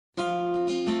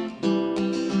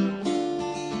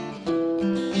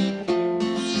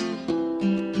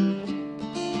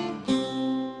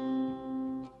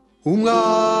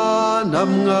umwana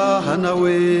mwana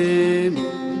we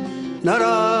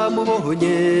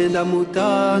naramubonye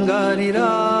ndamutangarira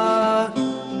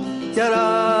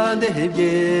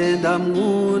yarandehebye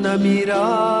ndamwunamira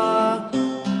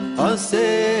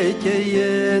asekeye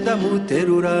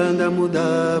ndamuterura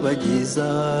ndamudabagiza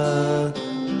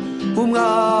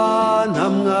umwana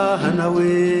mwana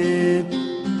we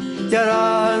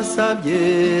yaransabye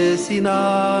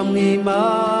sinamwima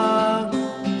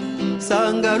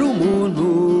sanga ari umuntu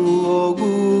wo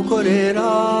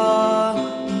gukorera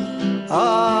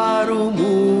ari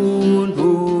umuntu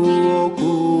wo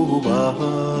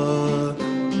kubaha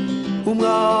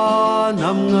umwana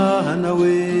mwana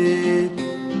we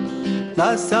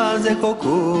nasanze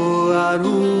koko ari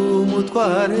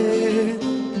umutware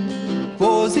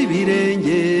boza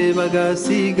ibirenge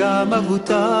bagasiga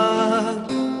amavuta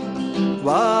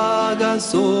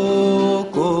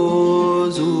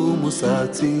bagasokoza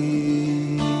umusatsi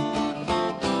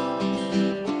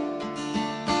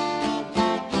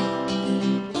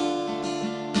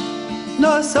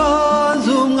nasanze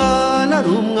umwana ari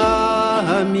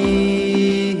umwami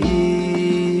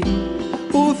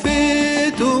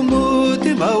ufite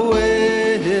umutima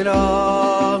wera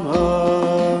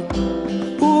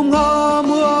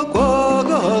umwami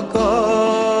wakwagaka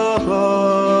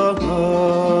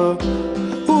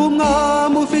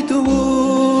umwami ufite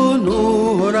ubuntu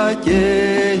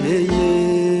urakeye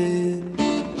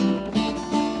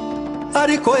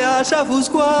ariko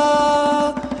yashavuzwa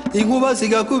inkuba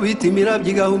zigakubita imirabyo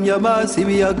igahumya amaso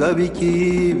ibiyaga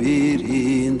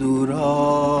bikibirindura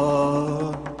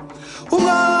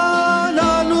umwana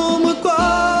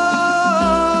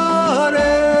n'umutware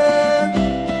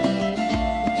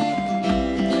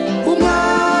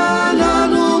umwana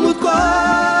n'umutware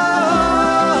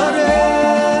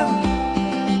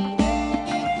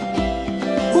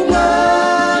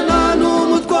umwana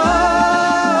n'umutware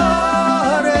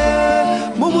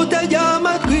mumutege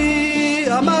amatwi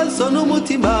amaso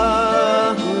n'umutima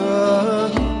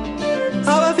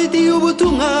abafitiye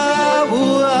ubutumwa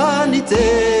buhanitse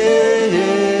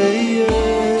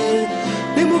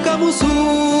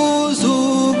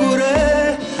nimukamusuzugure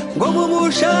ngo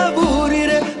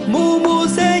mumushaburire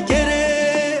mumusekere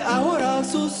ahora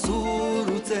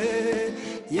asusurutse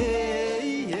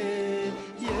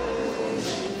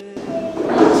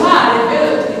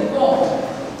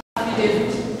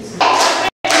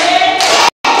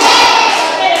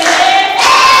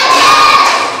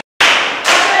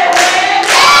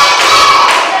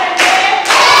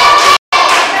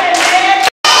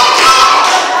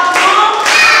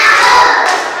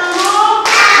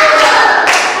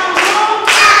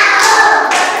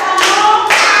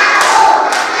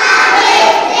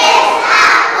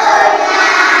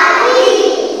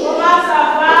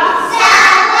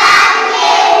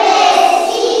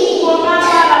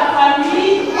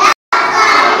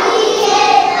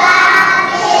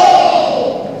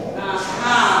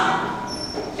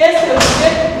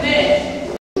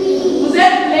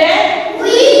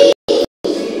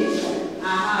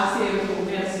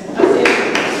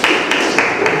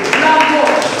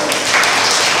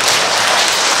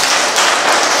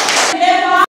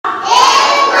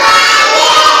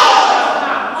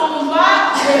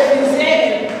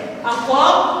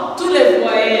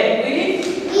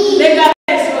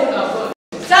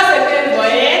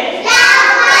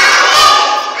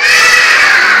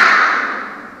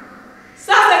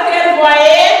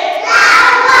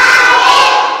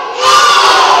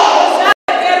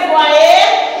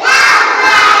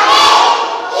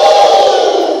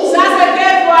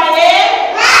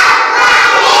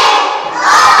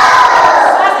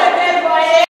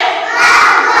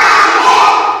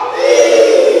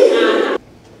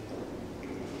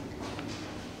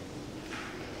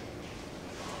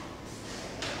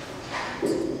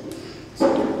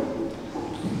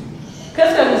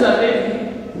Qu'est-ce que vous avez vu?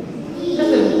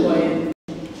 Qu'est-ce que vous voyez?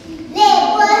 Les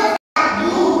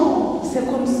habits. C'est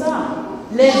comme ça.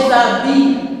 Les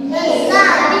habits. Les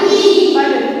habits. Pas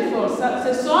le plus fort. Ça,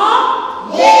 ce sont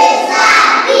les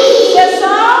habits. Ce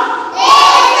sont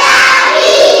les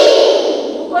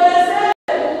habits. Vous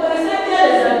connaissez bien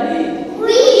les habits?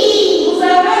 Oui. Vous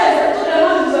avez, tout le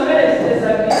monde, vous avez les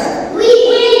habits? Oui.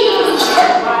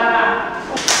 Voilà.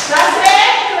 Ça c'est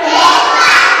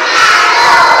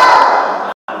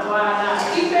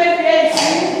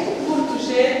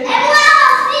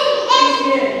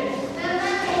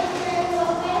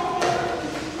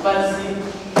vas-y.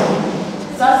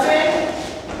 Ça c'est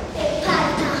les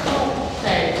pantalons.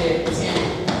 Tiens,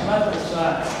 va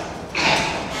t'asseoir.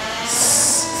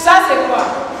 Ça c'est quoi?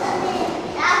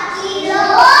 La kilo.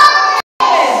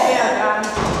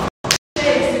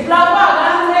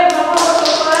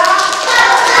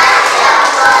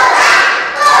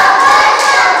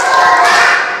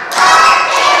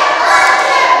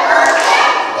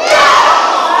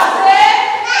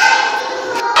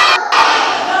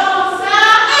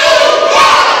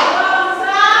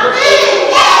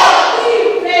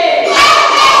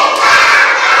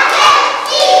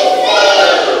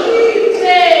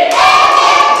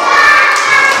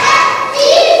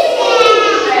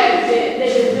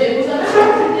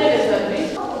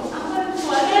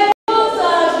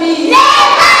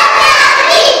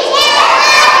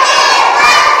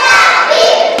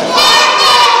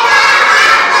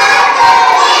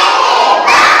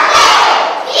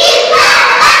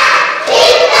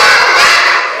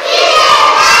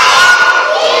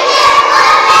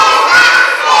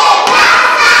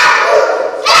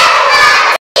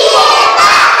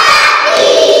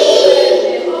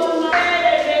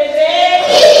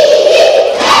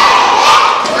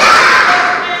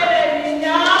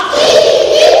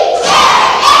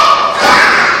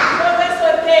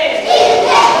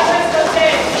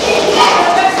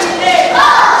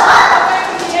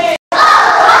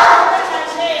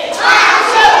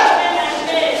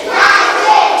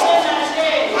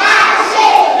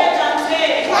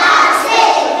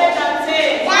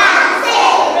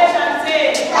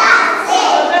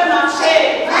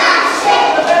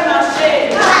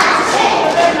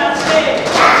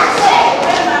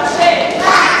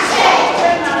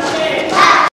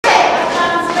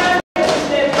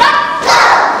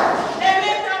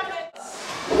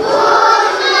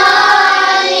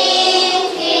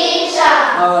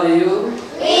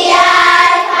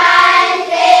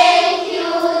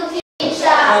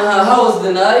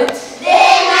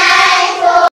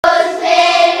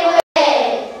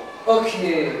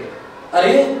 Okay. Are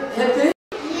you happy?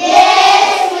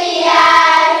 Yes, we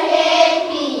are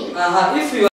happy.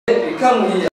 If you are happy, come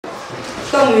here.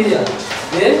 Come here.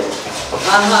 Then,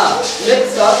 make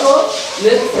circle.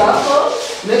 Make circle.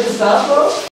 Make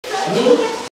circle.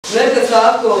 Make a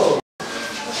circle.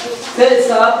 Take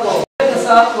circle. Make a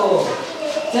circle.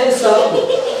 Take circle.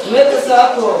 Make a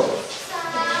circle.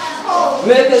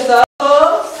 Make a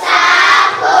circle.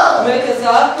 Make a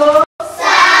circle.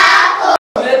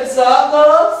 Make a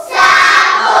circle.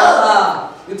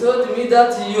 You told me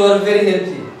that you are very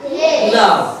happy. Yes.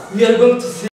 Now, we are going to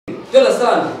sing. Do you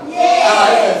understand? Yes.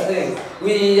 I can sing.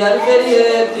 We are very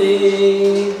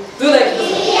happy. Do you like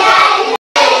this? We are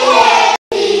very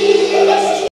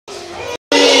happy.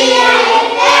 We are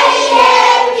very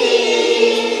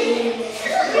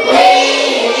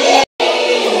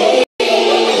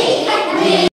happy.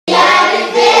 We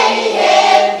are very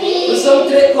happy. Nous sommes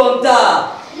très contents.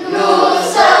 Nous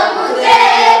sommes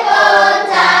très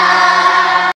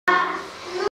contents.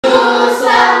 Nous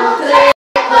sommes très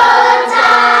contents.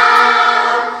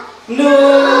 Nous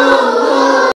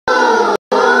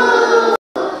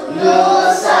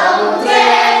sommes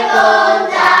très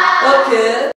contents.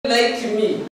 Okay, like me.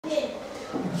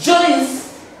 Joyce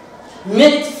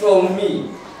made from me.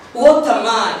 What am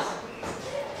I?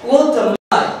 What am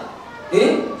I?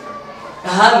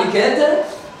 Mikete?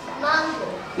 Mango.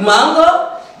 Mango?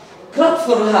 Clap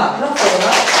for her. Clap for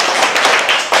her.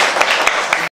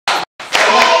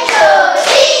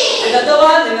 Another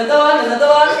one. Another one. Another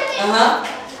one.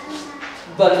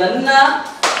 Banana.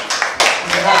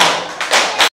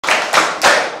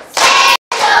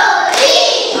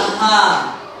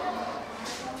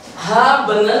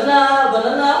 Banana.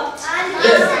 Banana.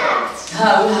 Yes. We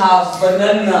have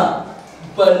banana.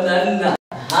 Banana.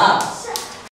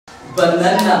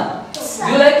 Banana. Do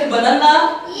you like banana?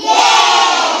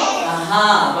 Yes.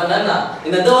 Banana.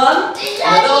 Another one?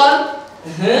 Another one?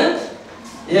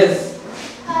 Yes.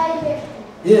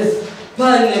 Yes.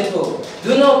 Pineapple. Do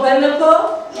you know pineapple?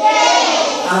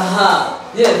 Yes.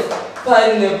 Yes.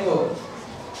 Pineapple.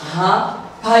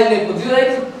 Pineapple. Do you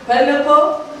like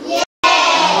pineapple? Yes.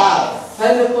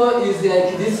 Pineapple is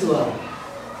like this one.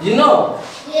 You know?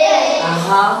 Yes.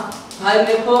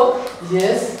 Pineapple.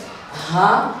 Yes.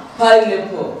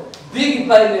 Pineapple. Big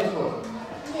pineapple.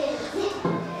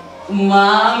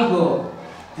 Mango.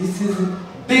 This is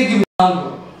big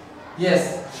mango.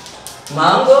 Yes.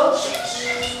 Mango.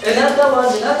 Another one.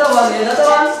 Another one. Another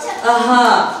one.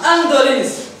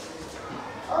 Andoris.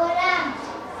 Orange.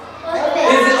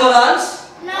 Is it orange?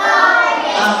 No.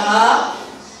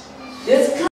 Yes,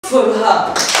 come for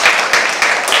her.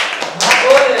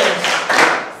 Orange.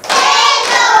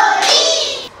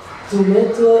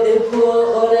 Tomato, apple,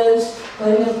 orange,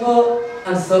 pineapple,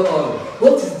 and so on.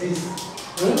 What is this?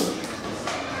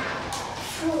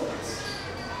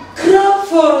 Clap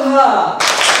for her.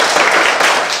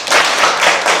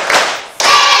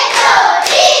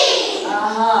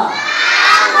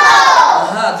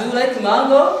 Do you like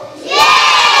mango?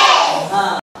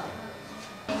 Yes.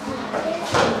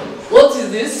 What is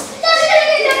this?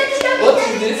 What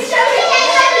is this?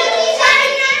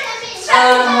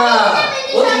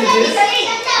 What is this?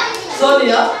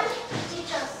 Sonia?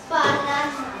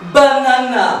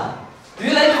 Banana. Do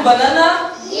you like banana?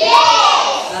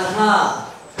 Yes.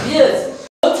 Yes.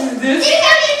 What is this?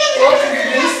 What is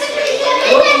this?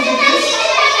 What is this?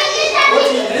 What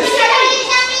is this?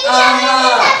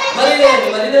 Marilyn.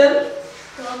 Marilyn?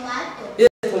 Tomato. Yes,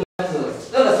 tomatoes.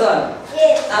 Understand?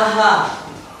 Yes.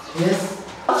 Yes.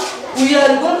 We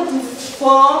are going to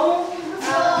form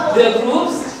the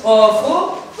groups of four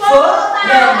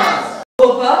members.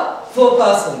 Four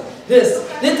persons. Yes.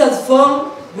 Let us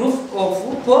form group of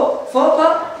four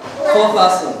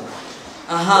persons.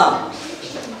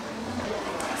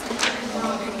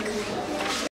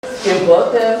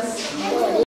 Importance.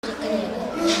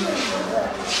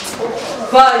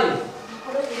 5.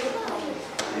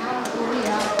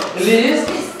 List.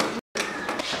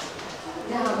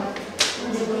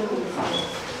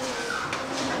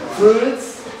 Fruits.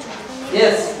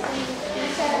 Yes.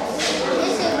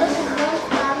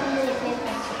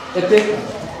 A paper.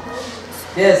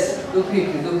 Yes. Do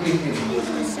quickly. Do quickly.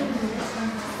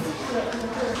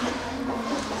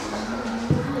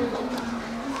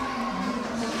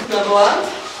 Number 1.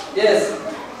 Yes.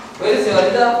 Where is your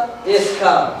leader? Yes,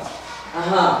 come.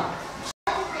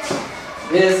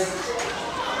 Yes.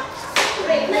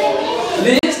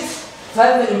 List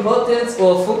 5 importance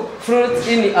of fruits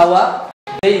in our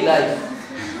daily life.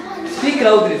 Speak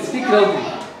loudly. Speak loudly.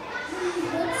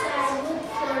 Fruits are good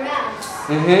for us.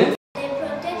 Mm-hmm. They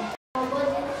protect our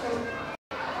body from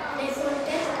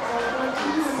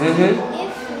If we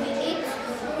eat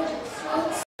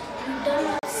fruits, we do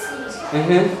not see.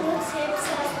 Fruits helps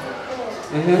us to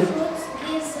grow. Fruits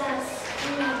gives us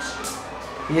energy.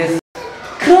 Yes.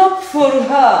 Clap for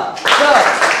her. Clap.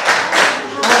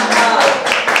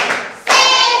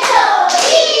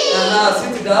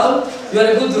 Sit down. You are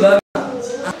a good learner.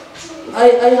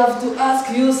 I have to ask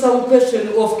you some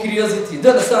question of curiosity. Do you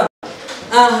understand?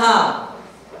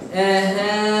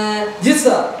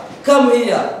 Jisa, come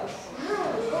here.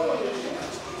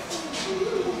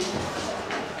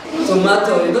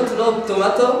 Tomato. You don't know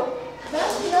tomato?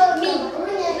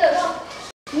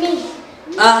 Me.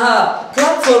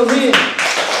 Clap for him.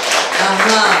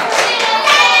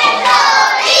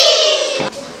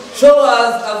 Show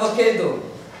us avocado.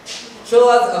 Show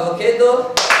us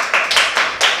avocado.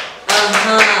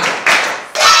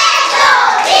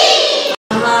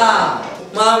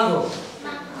 Mango.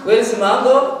 Where is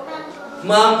mango?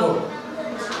 Mango.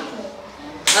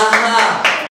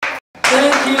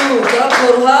 Thank you. Clap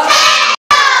for her.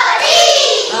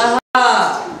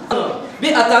 Be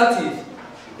attentive.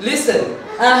 Listen.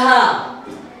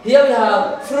 Here we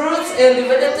have fruits and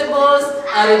vegetables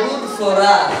are good for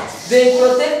us. They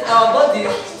protect our body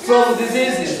from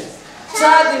diseases.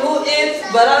 Child who eats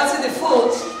balanced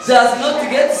food does not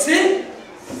get sick.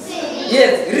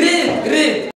 Yes,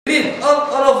 read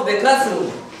all of the classroom.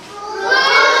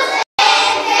 Fruits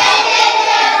and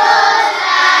vegetables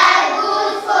are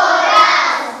good for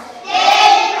us.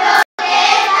 They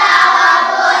protect our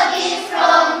bodies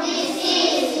from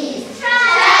diseases.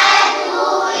 Child who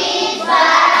eats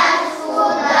balanced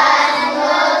food does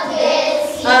not get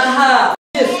sick.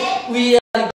 Yes, we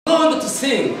are going to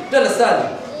sing. Do you understand?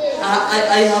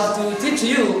 I have to teach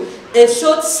you a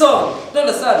short song. Do you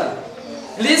understand?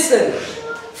 Listen.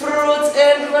 Fruits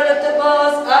and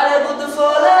vegetables are good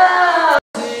for us.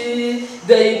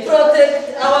 They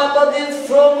protect our bodies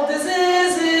from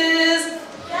diseases.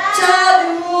 Child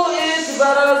who eats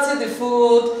balanced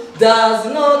food does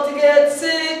not get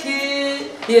sick.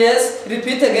 Yes,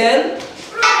 repeat again.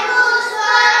 Good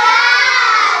for us.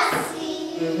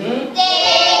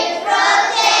 They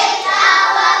protect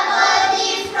our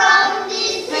bodies from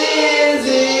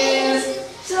diseases.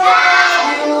 Child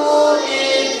who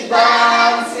eats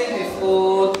balanced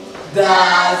food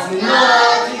does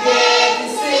not get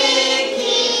sick.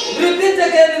 Repeat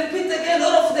again,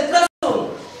 all of the classroom.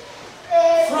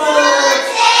 Fruits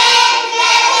and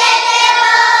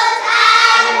vegetables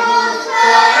are good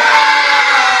for us.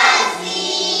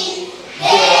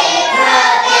 They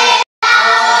protect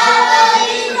our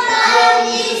bodies from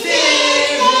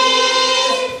diseases.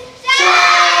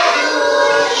 Child who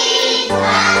eats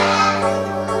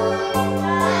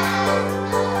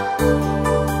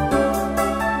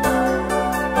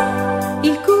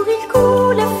Il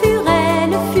court, le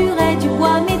furet du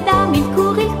bois, mesdames. Il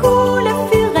court, le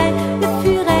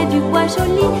furet du bois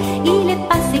joli. Il est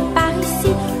passé par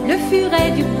ici, le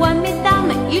furet du bois,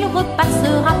 mesdames. Il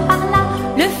repassera par là,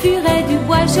 le furet du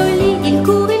bois joli. Il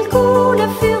court, le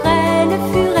furet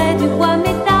du bois,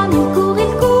 mesdames. Il court,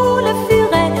 le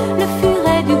furet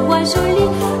du bois joli.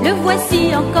 Le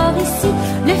voici encore ici,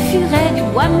 le furet du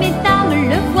bois, mesdames.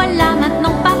 Le voilà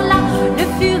maintenant par là, le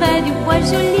furet du bois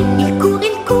joli. Il court,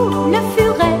 le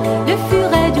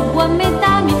furet du bois,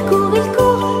 mesdames. Il court,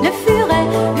 le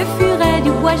furet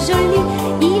du bois joli.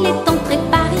 Il est entré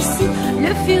par ici,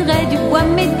 le furet du bois,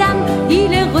 mesdames.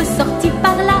 Il est ressorti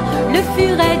par là, le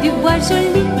furet du bois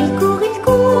joli. Il court,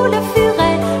 le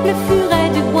furet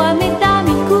du bois, mesdames.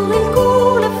 Il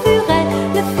court, le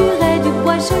furet du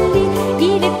bois joli.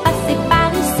 Il est passé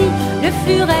par ici, le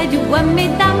furet du bois,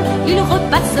 mesdames. Il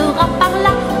repassera par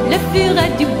là, le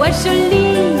furet du bois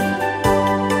joli.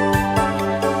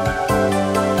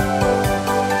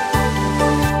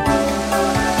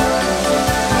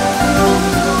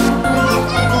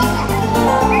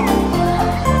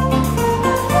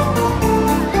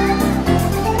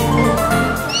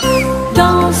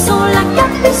 Dansons la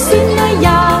capucine, y a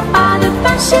pas de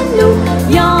pain chez nous.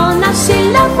 Y en a chez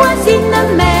la voisine,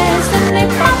 mais ce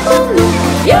n'est pas pour nous.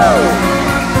 You!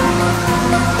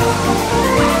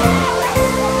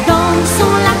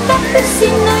 Dansons la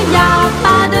capucine, y a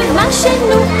pas de pain chez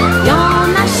nous. Y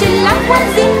en a chez la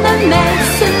voisine, mais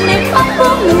ce n'est pas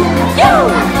pour nous. You!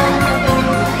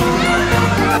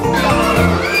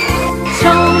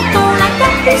 Chantons la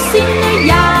capucine, y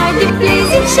a du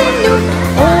plaisir chez nous.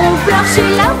 On pleure chez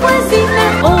la voisine,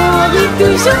 on rit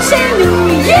toujours chez nous.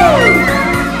 Yeah!